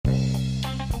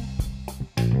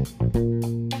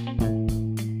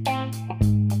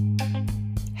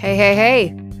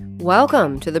Hey.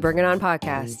 Welcome to the Bring It On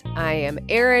podcast. I am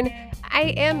Erin.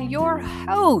 I am your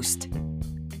host.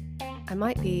 I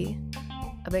might be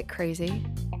a bit crazy,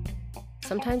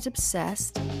 sometimes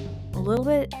obsessed, a little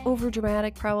bit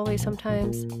overdramatic probably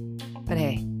sometimes, but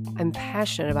hey, I'm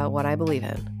passionate about what I believe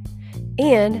in,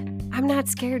 and I'm not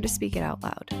scared to speak it out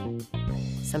loud.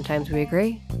 Sometimes we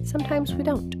agree, sometimes we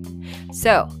don't.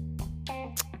 So,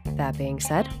 that being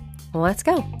said, let's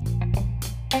go.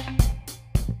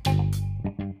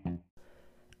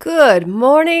 Good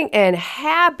morning and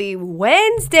happy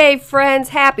Wednesday, friends.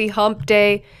 Happy hump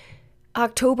day,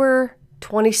 October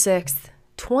 26th,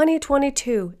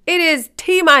 2022. It is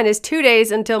T-minus 2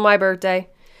 days until my birthday.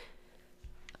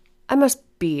 I'm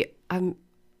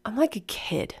like a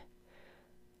kid.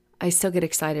 I still get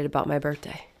excited about my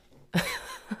birthday.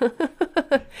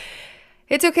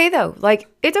 It's okay though.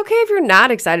 It's okay if you're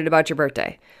not excited about your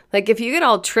birthday. If you get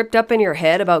all tripped up in your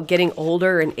head about getting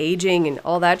older and aging and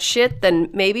all that shit, then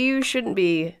maybe you shouldn't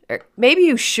be, or maybe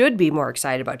you should be more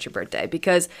excited about your birthday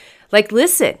because,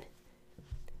 listen,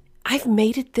 I've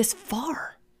made it this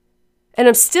far and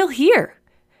I'm still here.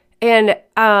 And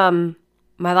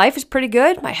my life is pretty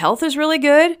good. My health is really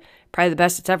good. Probably the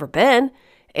best it's ever been.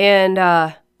 And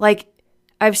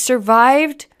I've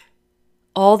survived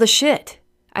all the shit.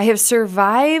 I have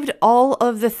survived all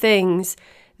of the things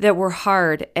that were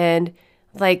hard and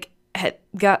had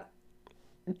got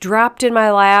dropped in my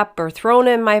lap or thrown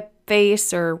in my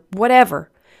face or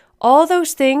whatever. All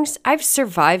those things, I've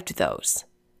survived those.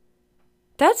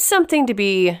 That's something to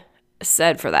be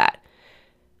said for that.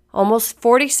 Almost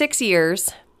 46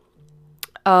 years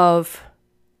of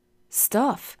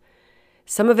stuff.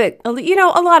 Some of it, a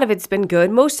lot of it's been good.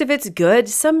 Most of it's good.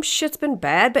 Some shit's been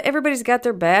bad, but everybody's got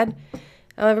their bad.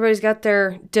 Everybody's got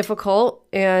their difficult,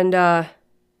 and,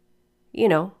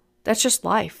 that's just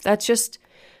life. That's just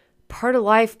part of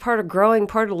life, part of growing,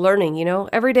 part of learning,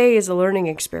 Every day is a learning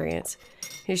experience.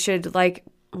 You should,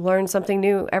 learn something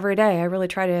new every day. I really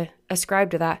try to ascribe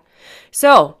to that.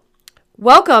 So,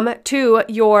 welcome to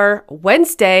your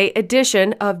Wednesday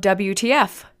edition of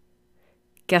WTF.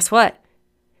 Guess what?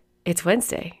 It's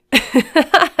Wednesday.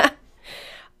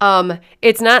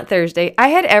 It's not Thursday. I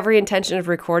had every intention of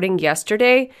recording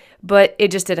yesterday, but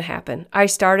it just didn't happen. I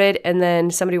started and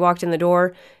then somebody walked in the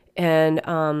door and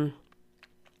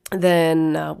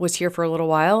then was here for a little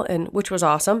while, and which was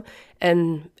awesome.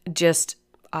 And just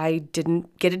I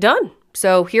didn't get it done.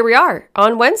 So here we are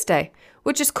on Wednesday,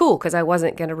 which is cool because I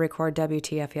wasn't going to record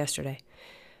WTF yesterday.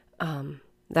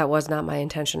 That was not my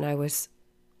intention. I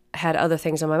had other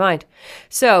things on my mind.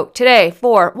 So today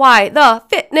for Why the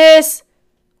Fitness,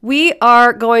 we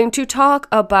are going to talk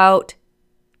about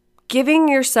giving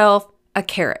yourself a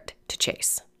carrot to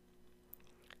chase.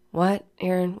 What,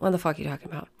 Erin? What the fuck are you talking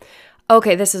about?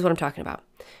 Okay, this is what I'm talking about.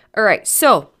 All right,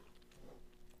 so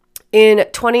in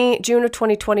June of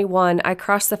 2021, I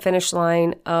crossed the finish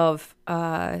line of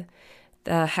the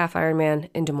half Ironman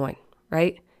in Des Moines,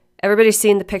 right? Everybody's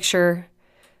seen the picture,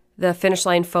 the finish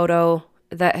line photo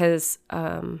that has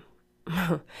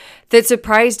that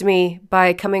surprised me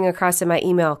by coming across in my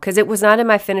email because it was not in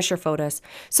my finisher photos.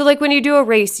 So when you do a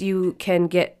race, you can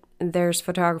there's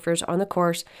photographers on the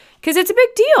course because it's a big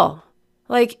deal.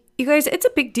 You guys, it's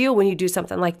a big deal when you do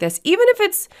something like this. Even if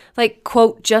it's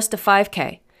quote, just a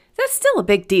 5K, that's still a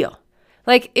big deal.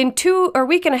 In a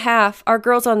week and a half, our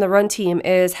girls on the run team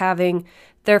is having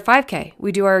their 5K.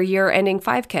 We do our year-ending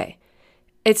 5K.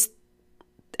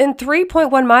 And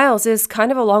 3.1 miles is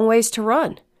kind of a long ways to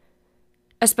run,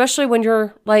 especially when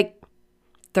you're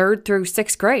 3rd through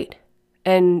 6th grade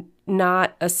and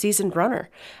not a seasoned runner.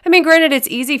 I mean, granted, it's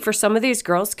easy for some of these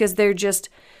girls because they're just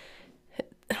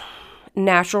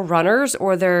natural runners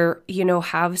or they're,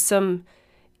 have some,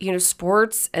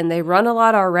 sports and they run a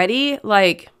lot already.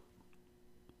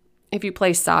 If you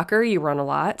play soccer, you run a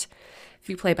lot. If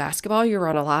you play basketball, you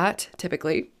run a lot,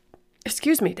 typically.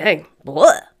 Excuse me, dang.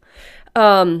 Blah.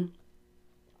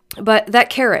 But that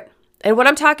carrot, and what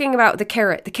I'm talking about, the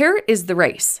carrot is the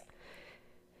race.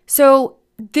 So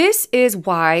this is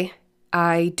why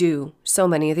I do so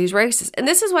many of these races. And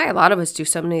this is why a lot of us do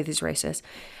so many of these races.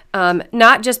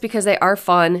 Not just because they are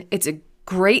fun. It's a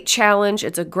great challenge.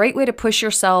 It's a great way to push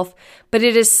yourself, but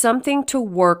it is something to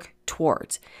work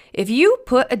towards. If you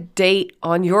put a date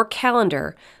on your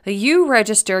calendar, you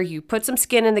register, you put some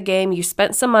skin in the game, you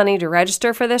spent some money to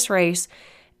register for this race,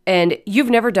 and you've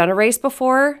never done a race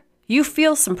before, you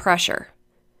feel some pressure.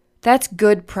 That's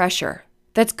good pressure.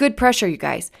 That's good pressure, you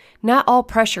guys. Not all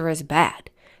pressure is bad.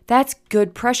 That's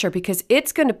good pressure because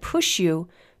it's going to push you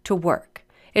to work.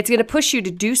 It's going to push you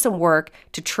to do some work,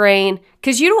 to train,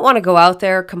 because you don't want to go out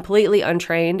there completely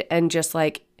untrained and just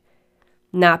like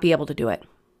not be able to do it.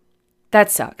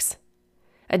 That sucks.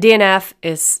 A DNF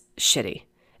is shitty.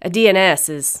 A DNS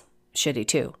is shitty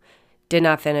too. Did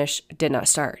not finish, did not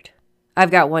start.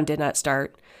 I've got one did not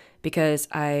start because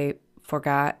I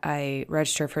forgot I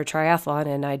registered for a triathlon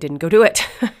and I didn't go do it.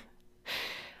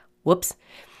 Whoops.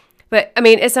 But I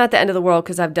mean, it's not the end of the world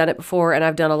because I've done it before and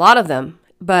I've done a lot of them.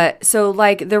 But so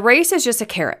like the race is just a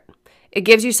carrot. It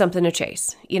gives you something to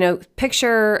chase. You know,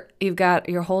 picture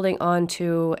you're holding on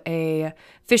to a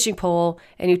fishing pole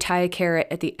and you tie a carrot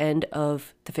at the end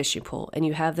of the fishing pole and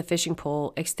you have the fishing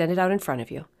pole extended out in front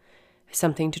of you.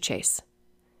 Something to chase.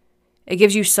 It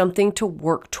gives you something to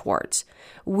work towards.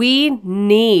 We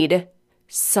need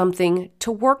something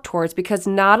to work towards because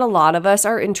not a lot of us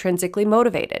are intrinsically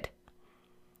motivated.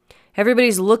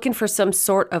 Everybody's looking for some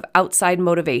sort of outside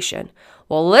motivation.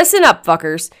 Well, listen up,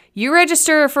 fuckers. You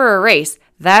register for a race,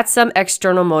 that's some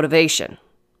external motivation.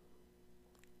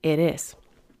 It is.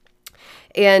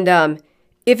 And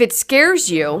if it scares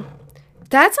you,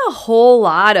 that's a whole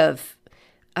lot of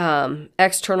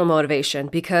external motivation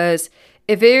because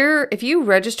if you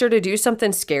register to do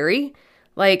something scary,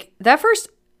 like that first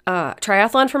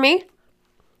triathlon for me,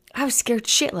 I was scared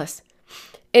shitless.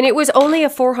 And it was only a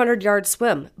 400-yard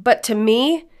swim. But to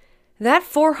me, that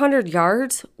 400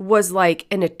 yards was like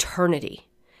an eternity.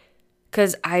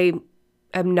 Because I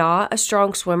am not a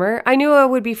strong swimmer. I knew I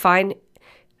would be fine.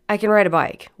 I can ride a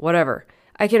bike, whatever.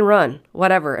 I can run,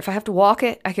 whatever. If I have to walk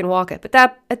it, I can walk it. But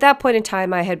at that point in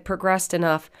time, I had progressed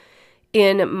enough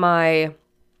in my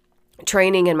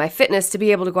training and my fitness to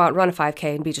be able to go out and run a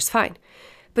 5K and be just fine.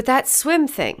 But that swim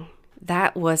thing,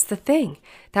 that was the thing.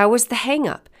 That was the hang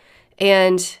up.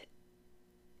 And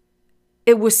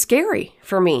it was scary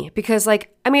for me because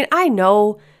I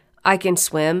know I can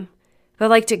swim, but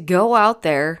like to go out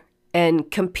there and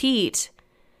compete,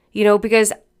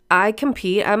 because I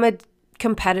compete, I'm a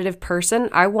competitive person.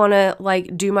 I want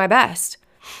to do my best.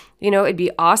 It'd be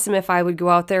awesome if I would go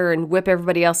out there and whip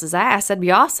everybody else's ass. That'd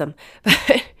be awesome.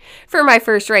 But for my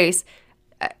first race,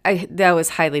 that was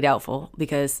highly doubtful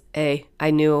because I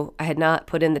knew I had not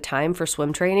put in the time for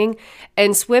swim training,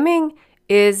 and swimming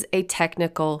is a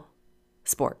technical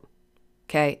sport.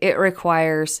 Okay. It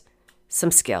requires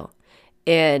some skill,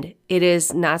 and it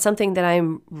is not something that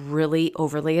I'm really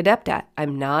overly adept at.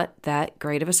 I'm not that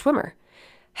great of a swimmer.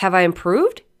 Have I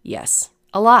improved? Yes,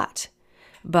 a lot,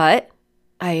 but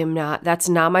that's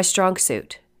not my strong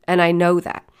suit. And I know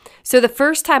that. So the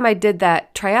first time I did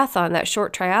that triathlon, that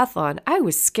short triathlon, I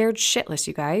was scared shitless,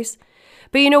 you guys.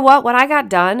 But you know what? When I got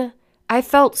done, I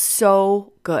felt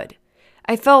so good.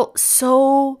 I felt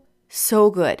so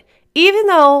good. Even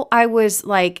though I was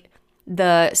like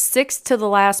the sixth to the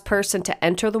last person to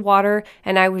enter the water,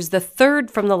 and I was the third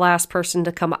from the last person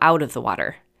to come out of the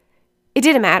water. It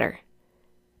didn't matter.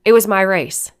 It was my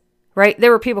race, right? There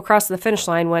were people crossing the finish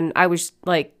line when I was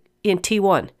like in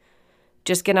T1,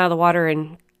 just getting out of the water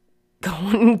and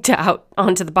going out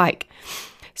onto the bike.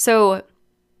 So,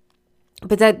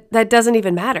 but that doesn't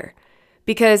even matter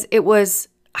because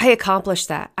I accomplished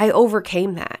that. I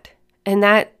overcame that. And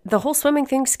that the whole swimming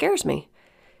thing scares me.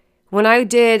 When I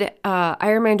did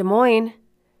Ironman Des Moines,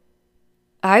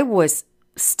 I was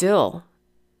still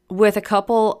with a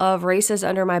couple of races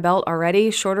under my belt already,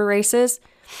 shorter races.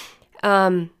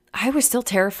 I was still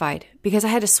terrified because I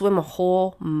had to swim a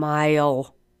whole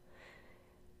mile.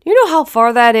 You know how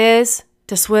far that is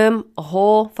to swim a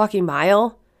whole fucking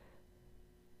mile?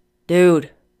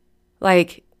 Dude,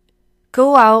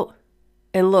 go out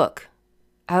and look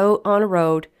out on a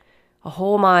road a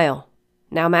whole mile.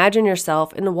 Now imagine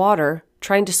yourself in the water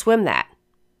trying to swim that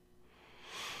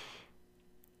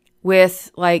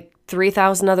with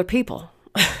 3,000 other people.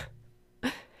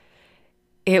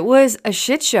 It was a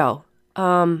shit show.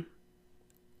 I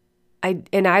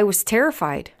was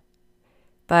terrified,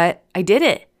 but I did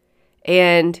it.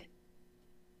 And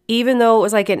even though it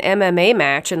was like an MMA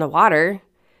match in the water,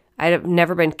 I'd have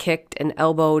never been kicked and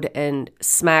elbowed and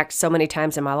smacked so many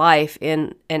times in my life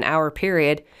in an hour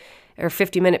period or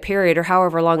 50-minute period or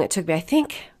however long it took me. I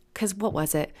think, because what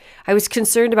was it? I was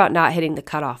concerned about not hitting the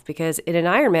cutoff because in an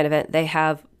Ironman event, they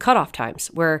have cutoff times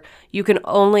where you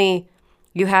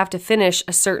have to finish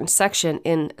a certain section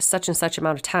in such and such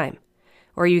amount of time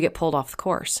or you get pulled off the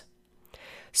course.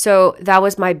 So that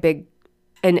was my big,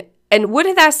 and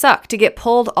wouldn't that suck to get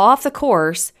pulled off the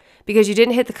course because you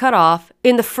didn't hit the cutoff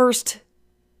in the first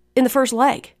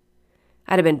leg?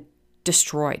 I'd have been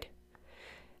destroyed.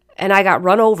 And I got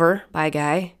run over by a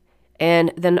guy,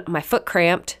 and then my foot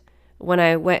cramped when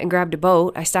I went and grabbed a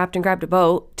boat. I stopped and grabbed a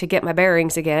boat to get my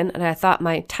bearings again, and I thought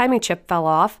my timing chip fell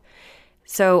off.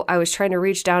 So I was trying to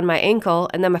reach down my ankle,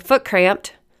 and then my foot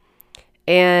cramped.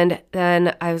 And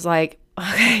then I was like,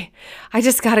 okay, I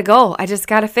just got to go. I just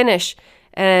got to finish.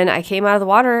 And I came out of the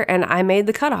water and I made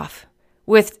the cutoff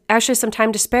with actually some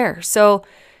time to spare. So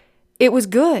it was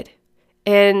good.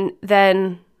 And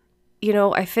then,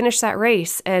 I finished that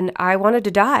race and I wanted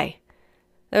to die.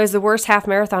 That was the worst half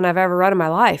marathon I've ever run in my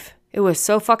life. It was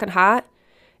so fucking hot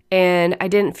and I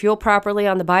didn't fuel properly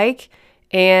on the bike.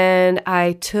 And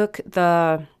I took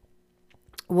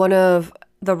one of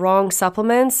the wrong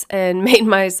supplements and made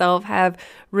myself have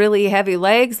really heavy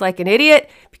legs like an idiot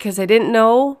because I didn't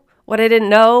know what I didn't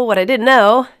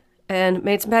know and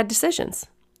made some bad decisions.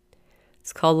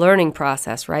 It's called learning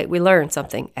process, right? We learn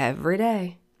something every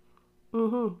day.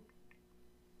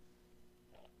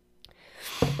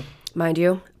 Mind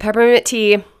you, peppermint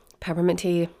tea.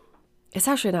 It's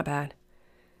actually not bad.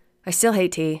 I still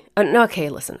hate tea. No, okay,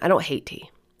 listen, I don't hate tea.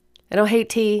 I don't hate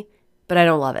tea, but I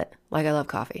don't love it like I love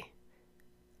coffee.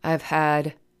 I've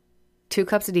had 2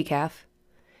 cups of decaf.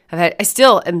 I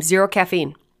still am 0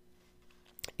 caffeine.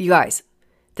 You guys,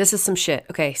 this is some shit.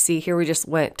 Okay, see, here we just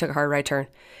took a hard right turn.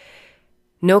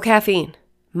 No caffeine.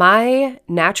 My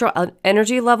natural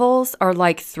energy levels are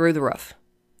like through the roof.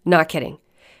 Not kidding.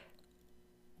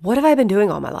 What have I been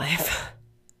doing all my life?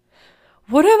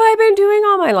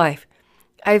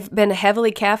 I've been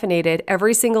heavily caffeinated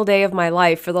every single day of my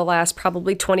life for the last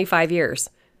probably 25 years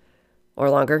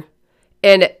or longer.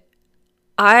 And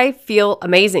I feel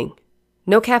amazing.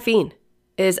 No caffeine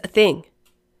is a thing.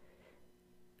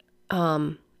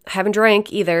 Haven't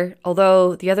drank either.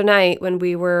 Although the other night when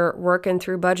we were working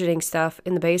through budgeting stuff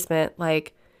in the basement,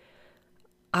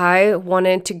 I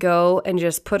wanted to go and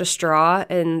just put a straw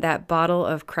in that bottle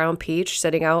of Crown Peach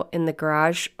sitting out in the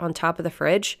garage on top of the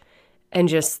fridge and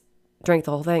just drink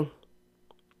the whole thing.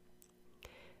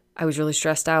 I was really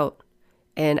stressed out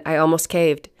and I almost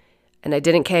caved and I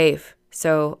didn't cave.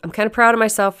 So I'm kind of proud of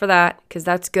myself for that because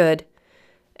that's good.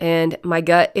 And my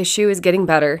gut issue is getting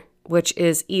better, which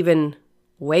is even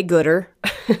way gooder.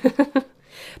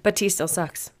 But tea still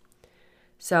sucks.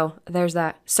 So there's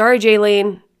that. Sorry,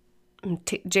 Jaylene.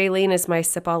 Jaylene is my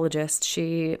sipologist.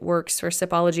 She works for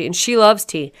Sipology and she loves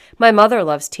tea. My mother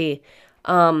loves tea.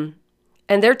 And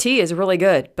their tea is really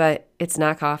good, but it's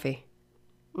not coffee.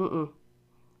 But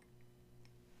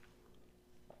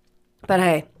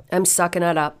hey, I'm sucking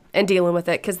it up and dealing with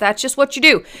it because that's just what you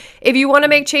do. If you want to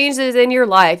make changes in your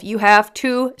life, you have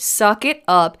to suck it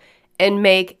up and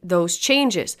make those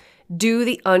changes. Do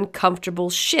the uncomfortable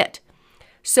shit.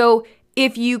 So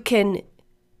if you can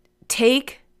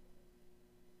take,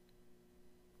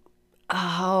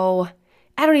 I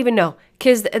don't even know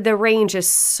because the range is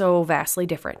so vastly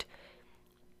different.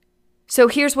 So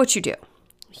here's what you do.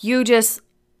 You just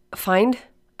find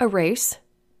a race,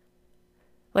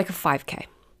 like a 5K,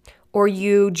 or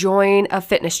you join a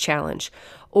fitness challenge,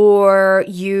 or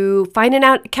you find an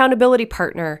accountability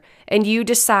partner and you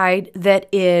decide that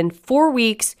in 4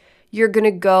 weeks, you're going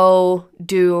to go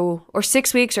do, or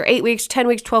 6 weeks, or 8 weeks, 10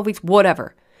 weeks, 12 weeks,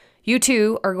 whatever. You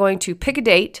two are going to pick a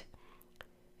date.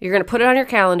 You're going to put it on your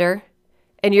calendar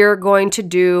and you're going to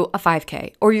do a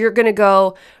 5K, or you're going to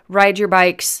go ride your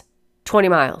bikes 20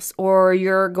 miles, or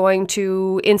you're going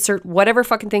to insert whatever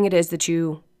fucking thing it is that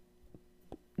you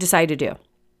decide to do,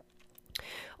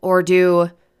 or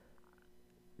do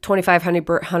 2,500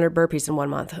 burpees in 1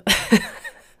 month.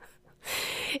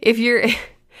 If you're,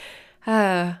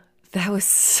 that was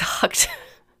sucked.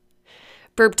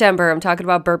 Burptember. I'm talking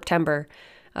about Burptember.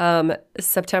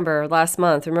 September last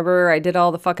month. Remember I did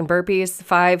all the fucking burpees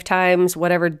 5 times,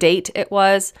 whatever date it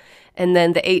was. And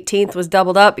then the 18th was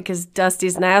doubled up because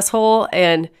Dusty's an asshole.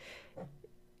 And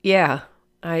yeah,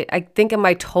 I think in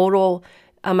my total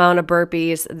amount of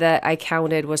burpees that I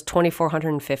counted was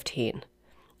 2,415,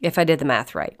 if I did the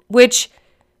math right, which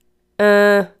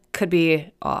could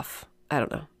be off. I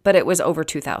don't know. But it was over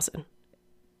 2,000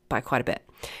 by quite a bit.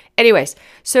 Anyways,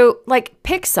 so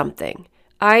pick something.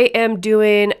 I am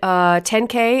doing a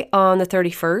 10K on the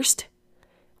 31st,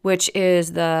 which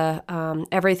is the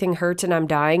Everything Hurts and I'm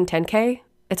Dying 10K.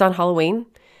 It's on Halloween.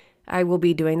 I will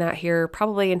be doing that here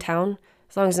probably in town,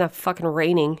 as long as it's not fucking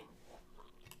raining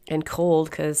and cold,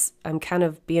 because I'm kind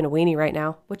of being a weenie right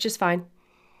now, which is fine.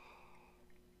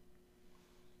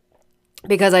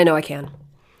 Because I know I can.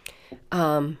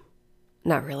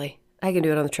 Not really. I can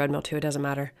do it on the treadmill too. It doesn't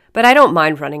matter. But I don't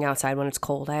mind running outside when it's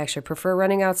cold. I actually prefer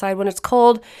running outside when it's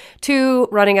cold to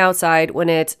running outside when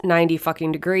it's 90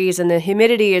 fucking degrees and the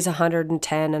humidity is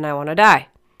 110 and I want to die.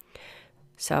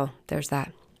 So there's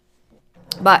that.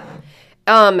 But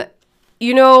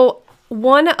You know,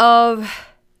 one of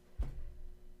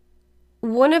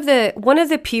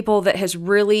the people that has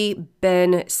really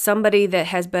been somebody that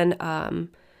has been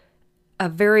a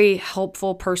very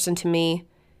helpful person to me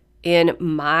in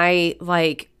my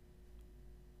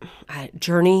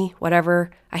journey,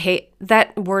 whatever. I hate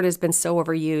that word, has been so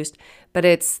overused, but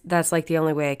that's like the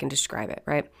only way I can describe it,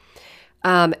 right?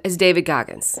 Is David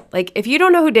Goggins. Like, if you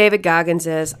don't know who David Goggins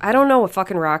is, I don't know what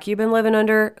fucking rock you've been living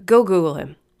under. Go Google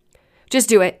him. Just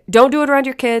do it. Don't do it around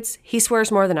your kids. He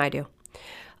swears more than I do.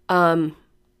 A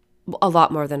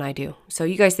lot more than I do. So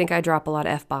you guys think I drop a lot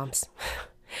of F-bombs.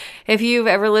 If you've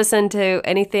ever listened to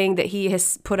anything that he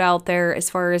has put out there as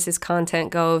far as his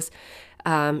content goes,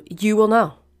 you will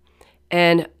know.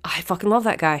 And I fucking love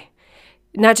that guy.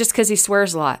 Not just because he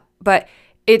swears a lot, but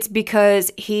it's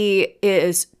because he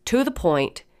is to the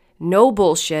point, no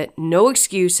bullshit, no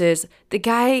excuses. The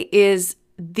guy is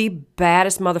the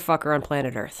baddest motherfucker on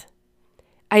planet Earth.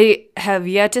 I have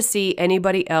yet to see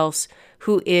anybody else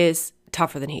who is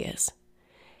tougher than he is.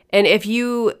 And if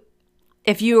you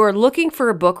are looking for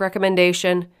a book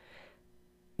recommendation,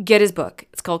 get his book.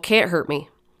 It's called Can't Hurt Me.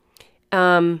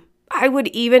 I would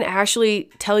even actually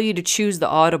tell you to choose the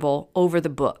Audible over the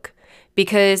book,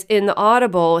 because in the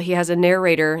Audible, he has a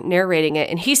narrator narrating it,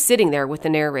 and he's sitting there with the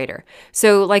narrator.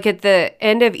 So like at the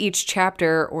end of each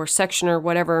chapter or section or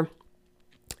whatever,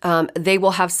 they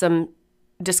will have some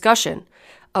discussion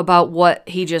about what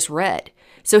he just read.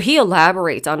 So he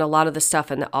elaborates on a lot of the stuff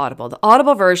in the Audible. The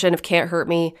Audible version of Can't Hurt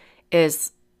Me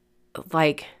is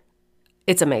like,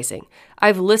 it's amazing.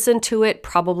 I've listened to it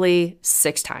probably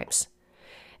 6 times.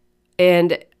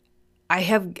 And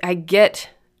I've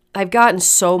gotten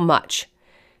so much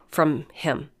from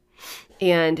him.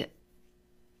 And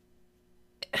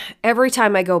every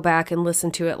time I go back and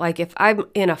listen to it, like if I'm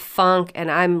in a funk and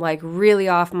I'm like really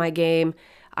off my game,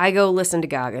 I go listen to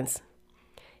Goggins.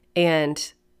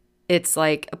 And it's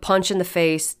like a punch in the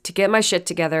face to get my shit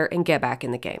together and get back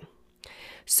in the game.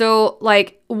 So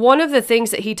like one of the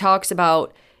things that he talks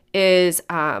about is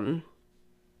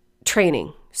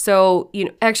training. So, you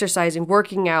know, exercising,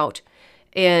 working out,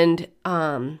 and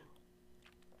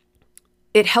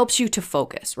it helps you to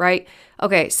focus, right?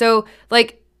 Okay, so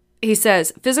like he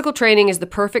says, physical training is the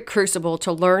perfect crucible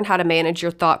to learn how to manage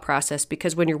your thought process,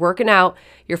 because when you're working out,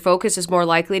 your focus is more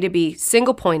likely to be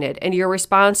single-pointed and your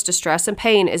response to stress and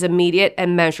pain is immediate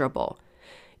and measurable.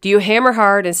 Do you hammer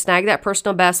hard and snag that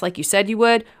personal best like you said you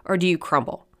would, or do you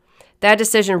crumble? That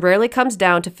decision rarely comes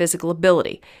down to physical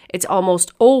ability. It's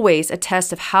almost always a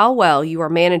test of how well you are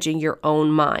managing your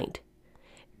own mind.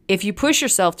 If you push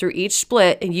yourself through each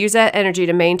split and use that energy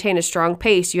to maintain a strong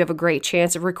pace, you have a great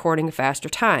chance of recording a faster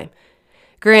time.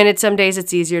 Granted, some days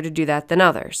it's easier to do that than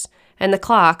others. And the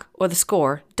clock, or the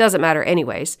score, doesn't matter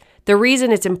anyways. The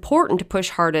reason it's important to push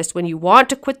hardest when you want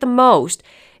to quit the most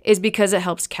is because it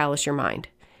helps callous your mind.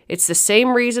 It's the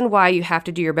same reason why you have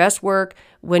to do your best work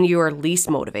when you are least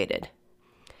motivated.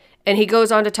 And he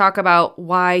goes on to talk about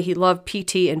why he loved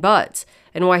PT and Buds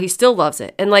and why he still loves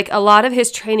it. And like a lot of his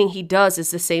training he does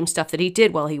is the same stuff that he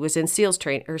did while he was in SEAL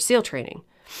training.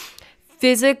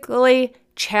 Physically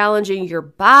challenging your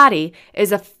body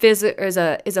is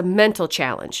a mental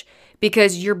challenge,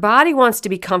 because your body wants to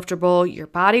be comfortable. Your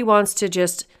body wants to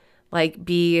just like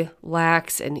be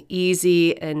lax and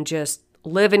easy and just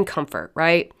live in comfort,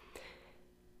 right?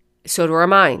 So do our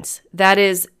minds.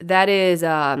 That's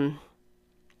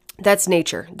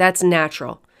nature. That's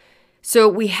natural. So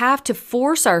we have to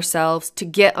force ourselves to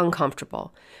get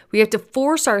uncomfortable. We have to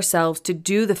force ourselves to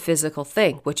do the physical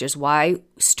thing, which is why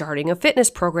starting a fitness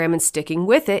program and sticking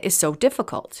with it is so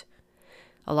difficult.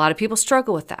 A lot of people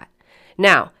struggle with that.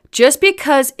 Now, just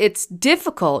because it's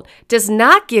difficult does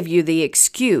not give you the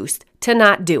excuse to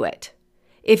not do it.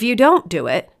 If you don't do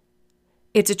it,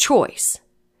 it's a choice.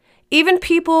 Even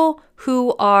people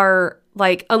who are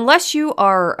like, unless you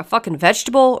are a fucking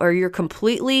vegetable or you're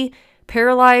completely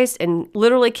paralyzed and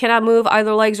literally cannot move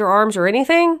either legs or arms or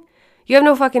anything, you have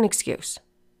no fucking excuse,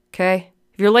 okay?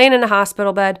 If you're laying in a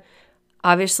hospital bed,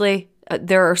 obviously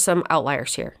there are some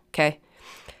outliers here, okay?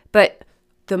 But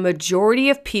the majority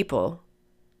of people,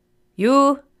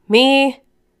 you, me,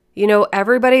 you know,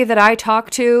 everybody that I talk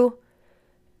to,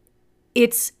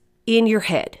 it's in your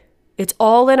head. It's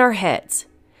all in our heads.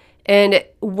 And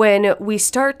when we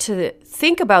start to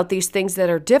think about these things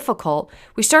that are difficult,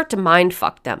 we start to mind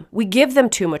fuck them. We give them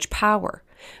too much power.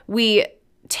 We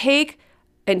take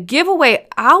and give away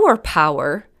our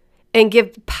power and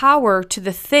give power to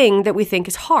the thing that we think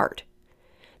is hard.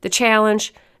 The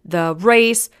challenge, the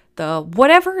race, the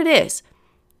whatever it is,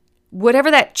 whatever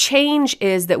that change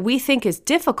is that we think is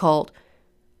difficult,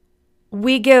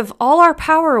 we give all our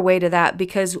power away to that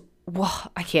because,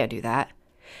 well, I can't do that.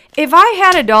 If I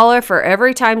had $1 for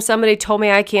every time somebody told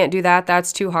me I can't do that,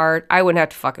 that's too hard, I wouldn't have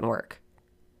to fucking work.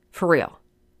 For real.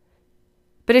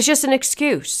 But it's just an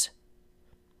excuse.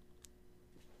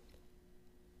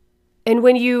 And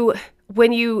when you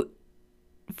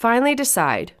finally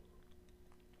decide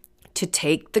to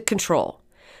take the control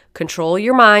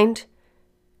your mind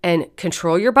and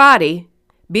control your body,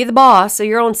 be the boss of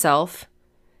your own self,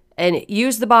 and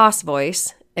use the boss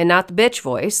voice and not the bitch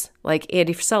voice, like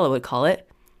Andy Frisella would call it,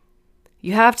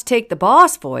 you have to take the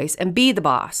boss voice and be the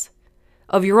boss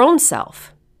of your own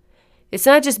self. It's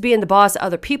not just being the boss of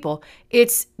other people,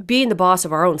 it's being the boss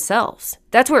of our own selves.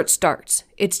 That's where it starts.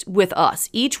 It's with us.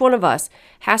 Each one of us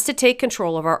has to take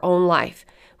control of our own life.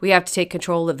 We have to take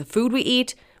control of the food we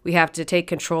eat. We have to take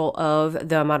control of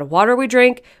the amount of water we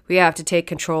drink. We have to take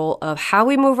control of how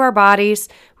we move our bodies.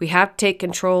 We have to take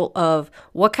control of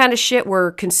what kind of shit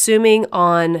we're consuming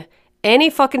on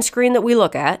any fucking screen that we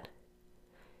look at.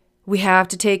 We have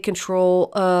to take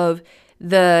control of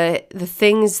the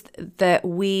things that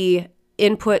we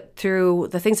input through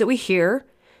the things that we hear.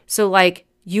 So like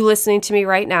you listening to me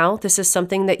right now, this is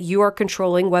something that you are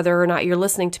controlling whether or not you're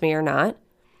listening to me or not.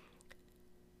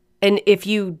 And if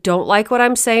you don't like what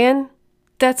I'm saying,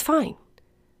 that's fine.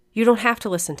 You don't have to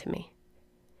listen to me.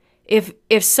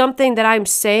 If something that I'm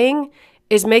saying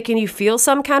is making you feel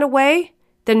some kind of way,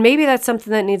 then maybe that's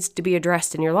something that needs to be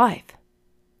addressed in your life.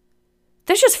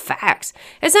 That's just facts.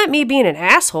 It's not me being an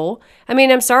asshole. I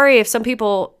mean, I'm sorry if some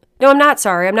people... No, I'm not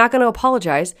sorry. I'm not going to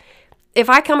apologize. If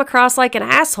I come across like an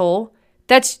asshole,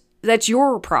 that's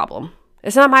your problem.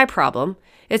 It's not my problem.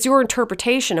 It's your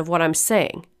interpretation of what I'm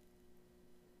saying.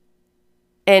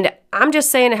 And I'm just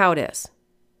saying how it is.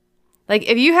 Like,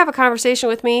 if you have a conversation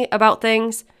with me about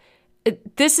things,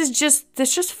 this is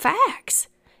just facts.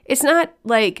 It's not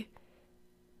like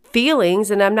feelings,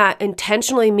 and I'm not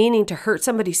intentionally meaning to hurt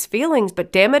somebody's feelings,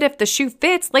 but damn it, if the shoe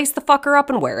fits, lace the fucker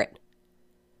up and wear it.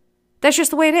 That's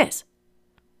just the way it is.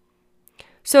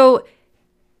 So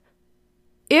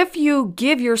if you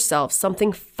give yourself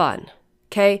something fun,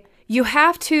 okay, you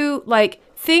have to like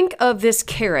think of this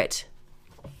carrot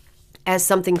as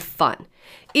something fun.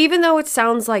 Even though it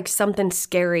sounds like something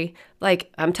scary,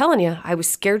 like I'm telling you, I was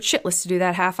scared shitless to do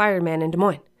that half Ironman in Des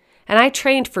Moines. And I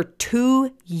trained for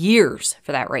 2 years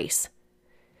for that race.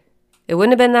 It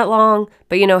wouldn't have been that long,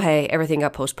 but you know, hey, everything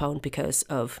got postponed because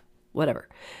of whatever.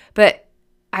 But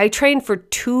I trained for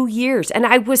 2 years and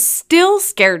I was still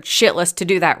scared shitless to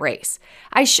do that race.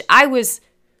 I was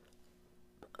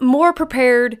more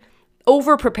prepared,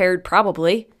 over-prepared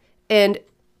probably, and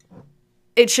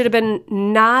it should have been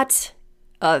not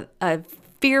a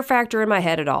fear factor in my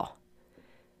head at all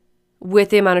with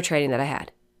the amount of training that I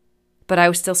had. But I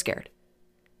was still scared.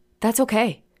 That's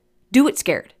okay. Do it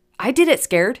scared. I did it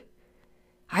scared.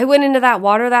 I went into that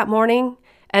water that morning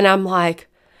and I'm like,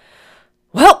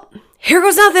 well, here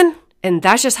goes nothing. And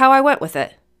that's just how I went with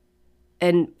it.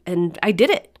 And I did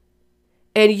it.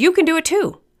 And you can do it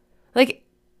too. Like,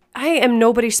 I am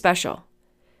nobody special.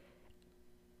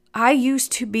 I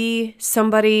used to be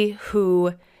somebody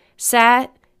who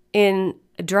sat in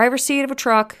a driver's seat of a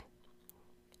truck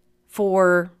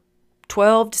for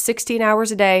 12 to 16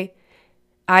 hours a day.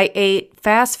 I ate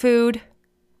fast food.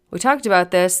 We talked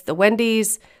about this. The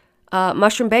Wendy's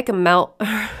mushroom bacon melt.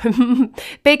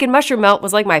 Bacon mushroom melt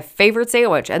was like my favorite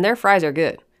sandwich, and their fries are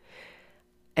good.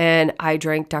 And I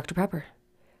drank Dr. Pepper.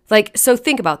 Like, so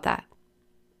think about that.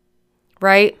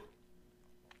 Right?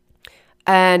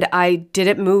 And I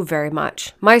didn't move very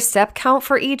much. My step count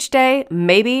for each day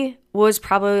maybe was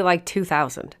probably like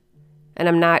 2,000. And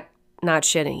I'm not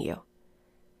shitting you.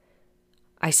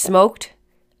 I smoked,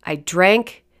 I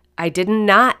drank, I did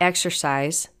not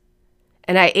exercise,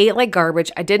 and I ate like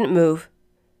garbage. I didn't move.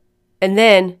 And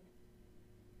then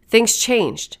things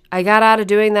changed. I got out of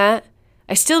doing that.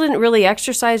 I still didn't really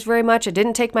exercise very much. I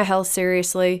didn't take my health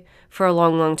seriously for a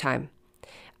long, long time.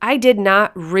 I did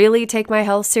not really take my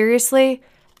health seriously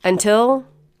until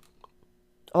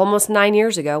almost 9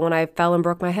 years ago when I fell and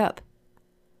broke my hip.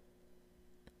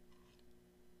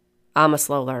 I'm a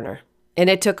slow learner. And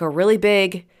it took a really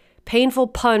big, painful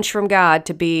punch from God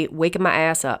to be waking my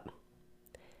ass up.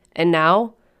 And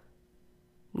now,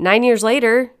 9 years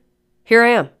later, here I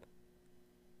am.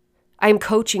 I'm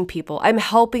coaching people. I'm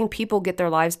helping people get their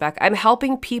lives back. I'm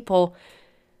helping people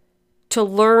to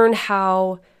learn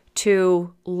how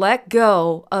to let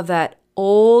go of that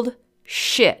old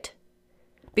shit.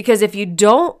 Because if you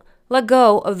don't let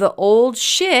go of the old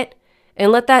shit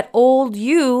and let that old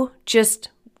you just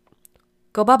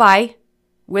go bye-bye,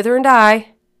 wither and die,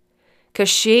 because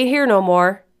she ain't here no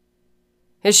more,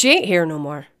 And she ain't here no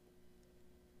more.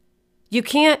 You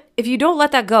can't, if you don't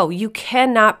let that go, you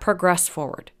cannot progress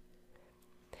forward.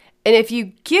 And if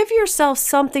you give yourself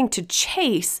something to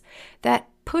chase, that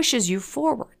pushes you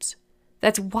forwards.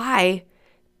 That's why,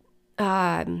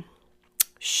 what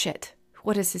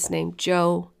is his name?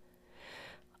 Joe.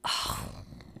 Oh,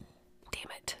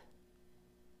 damn it.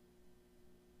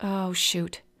 Oh,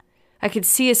 shoot. I could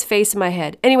see his face in my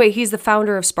head. Anyway, he's the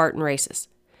founder of Spartan Races.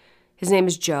 His name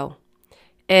is Joe.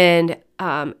 And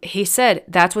he said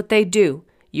that's what they do.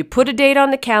 You put a date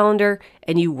on the calendar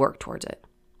and you work towards it.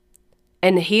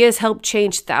 And he has helped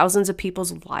change thousands of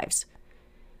people's lives.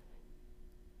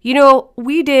 You know,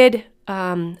 I did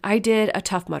a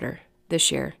Tough Mudder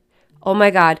this year. Oh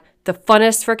my God, the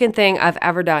funnest freaking thing I've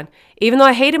ever done. Even though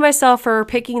I hated myself for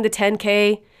picking the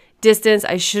 10K distance,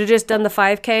 I should have just done the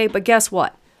 5K. But guess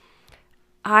what?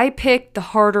 I picked the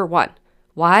harder one.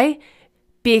 Why?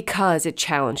 Because it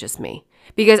challenges me.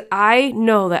 Because I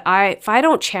know that if I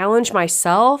don't challenge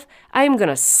myself, I'm going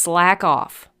to slack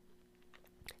off.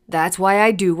 That's why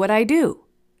I do what I do.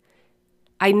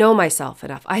 I know myself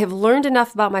enough. I have learned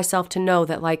enough about myself to know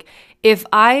that, like, if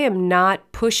I am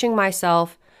not pushing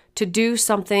myself to do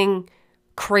something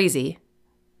crazy,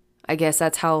 I guess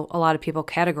that's how a lot of people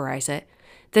categorize it,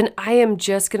 then I am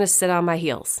just going to sit on my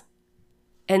heels.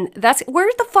 And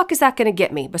where the fuck is that going to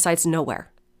get me besides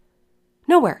nowhere?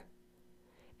 Nowhere.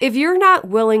 If you're not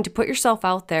willing to put yourself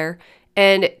out there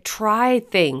and try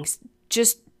things,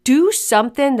 just do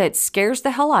something that scares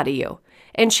the hell out of you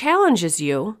and challenges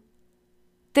you,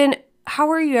 then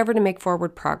how are you ever to make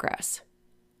forward progress?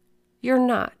 You're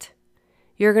not.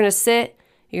 You're going to sit,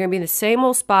 you're going to be in the same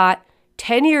old spot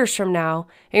 10 years from now,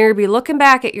 and you're going to be looking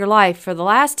back at your life for the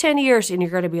last 10 years, and you're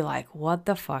going to be like, what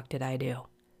the fuck did I do?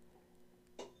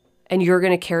 And you're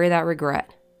going to carry that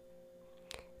regret.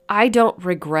 I don't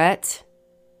regret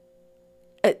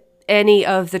any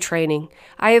of the training.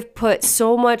 I have put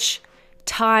so much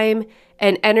time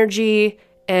and energy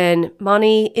and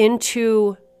money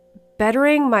into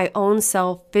bettering my own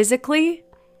self physically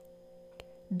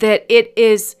that it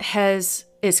is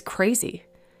crazy.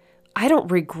 I don't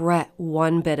regret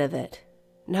one bit of it.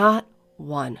 Not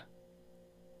one.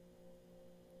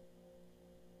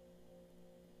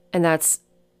 And that's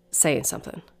saying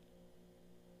something.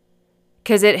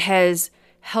 Because it has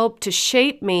helped to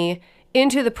shape me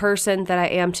into the person that I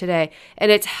am today. And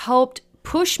it's helped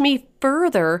push me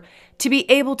further to be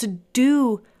able to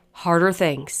do harder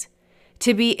things,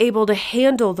 to be able to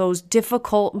handle those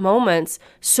difficult moments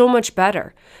so much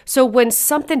better. So when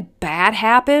something bad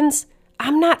happens,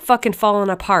 I'm not fucking falling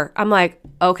apart. I'm like,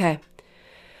 okay,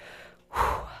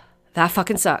 that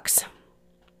fucking sucks.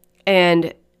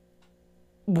 And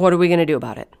what are we going to do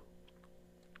about it?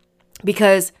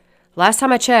 Because last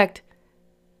time I checked,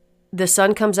 the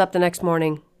sun comes up the next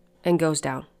morning and goes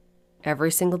down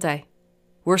every single day.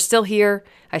 We're still here.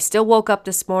 I still woke up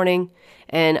this morning,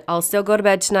 and I'll still go to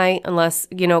bed tonight unless,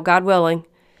 God willing,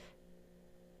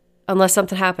 unless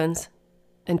something happens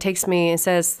and takes me and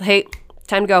says, hey,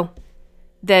 time to go.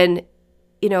 Then,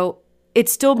 it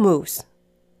still moves.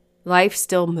 Life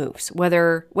still moves.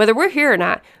 Whether we're here or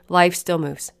not, life still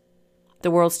moves.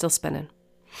 The world's still spinning.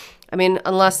 I mean,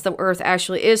 unless the earth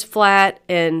actually is flat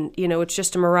and, it's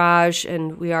just a mirage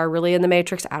and we are really in the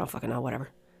Matrix. I don't fucking know, whatever.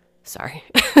 Sorry.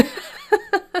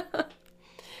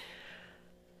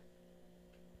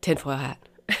 Tinfoil hat.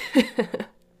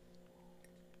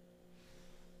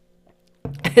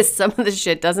 Some of the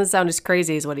shit doesn't sound as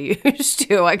crazy as what it used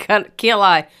to. I can't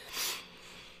lie.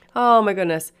 Oh my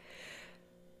goodness.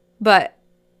 But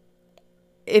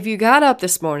if you got up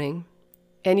this morning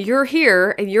and you're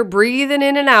here and you're breathing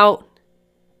in and out,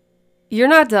 you're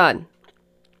not done.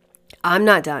 I'm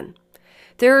not done.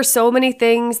 There are so many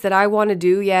things that I want to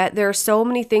do yet. There are so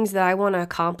many things that I want to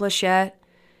accomplish yet.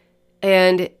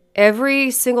 And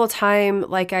every single time,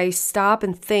 I stop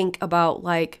and think about,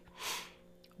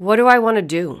 what do I want to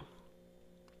do?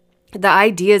 The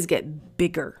ideas get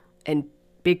bigger and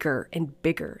bigger and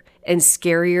bigger and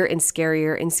scarier and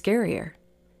scarier and scarier.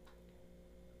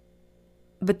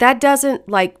 But that doesn't,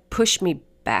 push me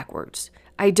backwards.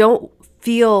 I don't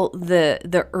feel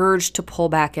the urge to pull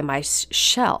back in my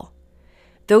shell.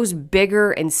 Those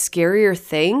bigger and scarier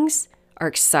things are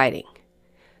exciting.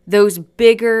 Those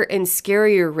bigger and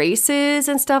scarier races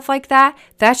and stuff like that,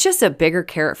 that's just a bigger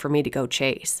carrot for me to go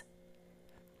chase.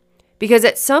 Because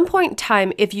at some point in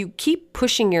time, if you keep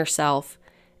pushing yourself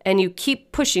and you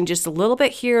keep pushing just a little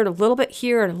bit here and a little bit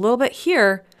here and a little bit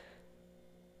here,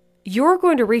 you're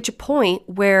going to reach a point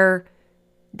where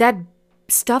that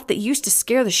stuff that used to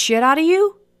scare the shit out of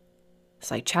you,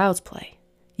 it's like child's play.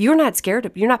 you're not scared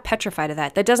of, you're not petrified of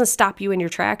that. That doesn't stop you in your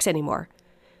tracks anymore.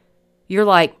 You're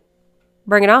like,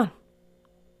 bring it on.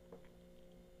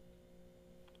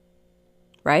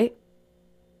 Right?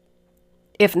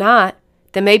 If not,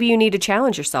 then maybe you need to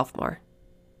challenge yourself more.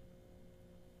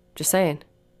 Just saying.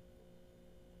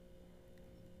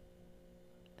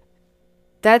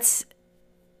 That's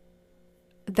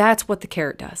what the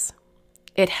carrot does.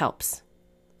 It helps.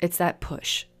 It's that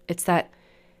push. It's that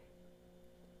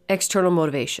external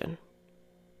motivation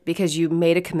because you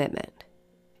made a commitment.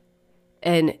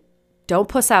 And don't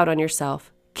puss out on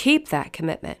yourself. Keep that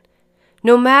commitment.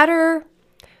 No matter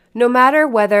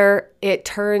whether it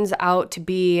turns out to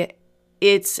be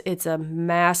it's a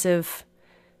massive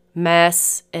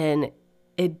mess and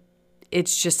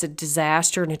it's just a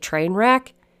disaster and a train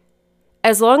wreck.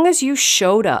 As long as you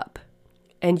showed up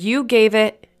and you gave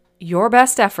it your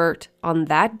best effort on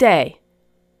that day,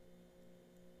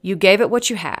 you gave it what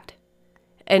you had,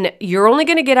 and you're only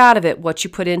going to get out of it what you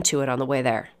put into it on the way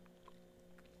there.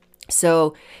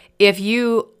 So if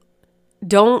you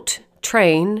don't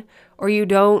train or you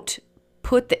don't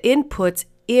put the inputs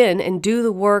in and do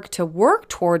the work to work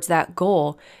towards that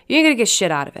goal, you're going to get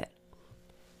shit out of it.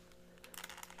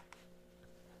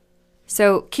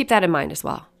 So keep that in mind as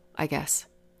well, I guess.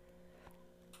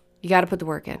 You got to put the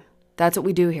work in. That's what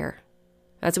we do here.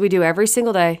 That's what we do every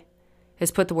single day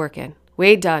is put the work in. We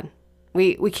ain't done.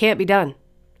 We can't be done.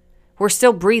 We're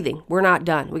still breathing. We're not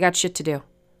done. We got shit to do.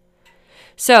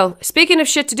 So speaking of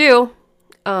shit to do,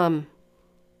 I'm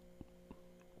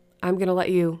going to let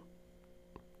you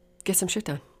get some shit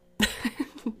done.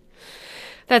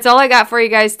 That's all I got for you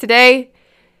guys today.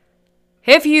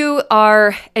 If you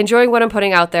are enjoying what I'm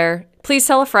putting out there, please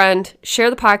tell a friend, share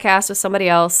the podcast with somebody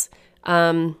else.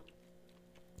 I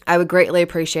would greatly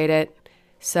appreciate it.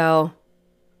 So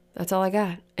that's all I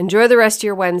got. Enjoy the rest of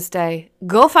your Wednesday.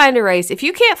 Go find a race. If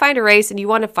you can't find a race and you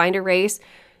want to find a race,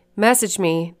 message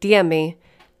me, DM me,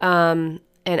 and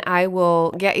I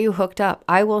will get you hooked up.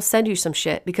 I will send you some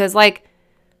shit because, like,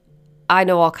 I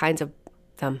know all kinds of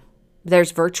them.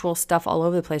 There's virtual stuff all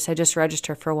over the place. I just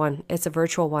registered for one. It's a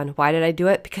virtual one. Why did I do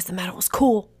it? Because the medal was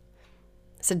cool.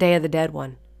 It's a Day of the Dead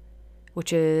one,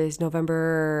 which is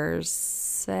November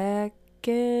 2nd,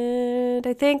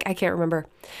 I think. I can't remember.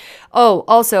 Oh,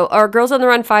 also, our Girls on the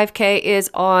Run 5K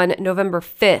is on November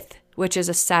 5th, which is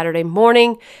a Saturday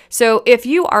morning. So if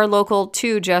you are local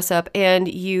to Jessup and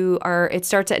it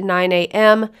starts at 9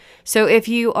 a.m. So if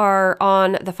you are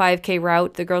on the 5K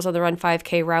route, the Girls on the Run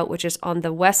 5K route, which is on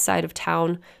the west side of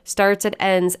town, starts and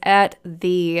ends at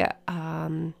the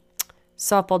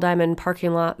Softball Diamond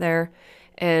parking lot there.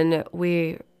 And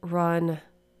we run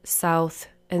south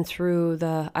and through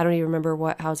I don't even remember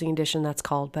what housing addition that's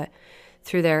called, but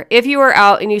through there. If you are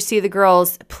out and you see the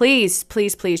girls, please,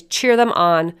 please, please cheer them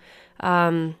on.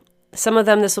 Some of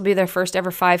them, this will be their first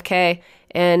ever 5K,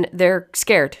 and they're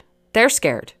scared. They're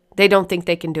scared. They don't think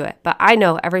they can do it. But I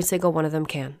know every single one of them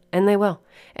can, and they will.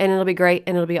 And it'll be great,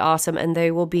 and it'll be awesome, and they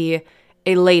will be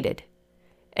elated.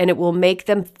 And it will make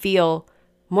them feel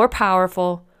more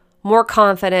powerful, more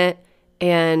confident,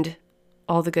 and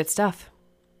all the good stuff.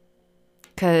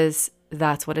 Because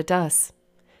that's what it does.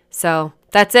 So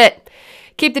that's it.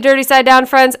 Keep the dirty side down,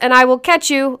 friends, and I will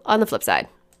catch you on the flip side.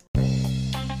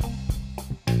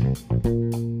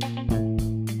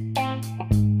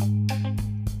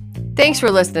 Thanks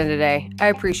for listening today. I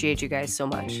appreciate you guys so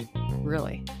much.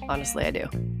 Really, honestly, I do.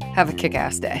 Have a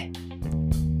kick-ass day.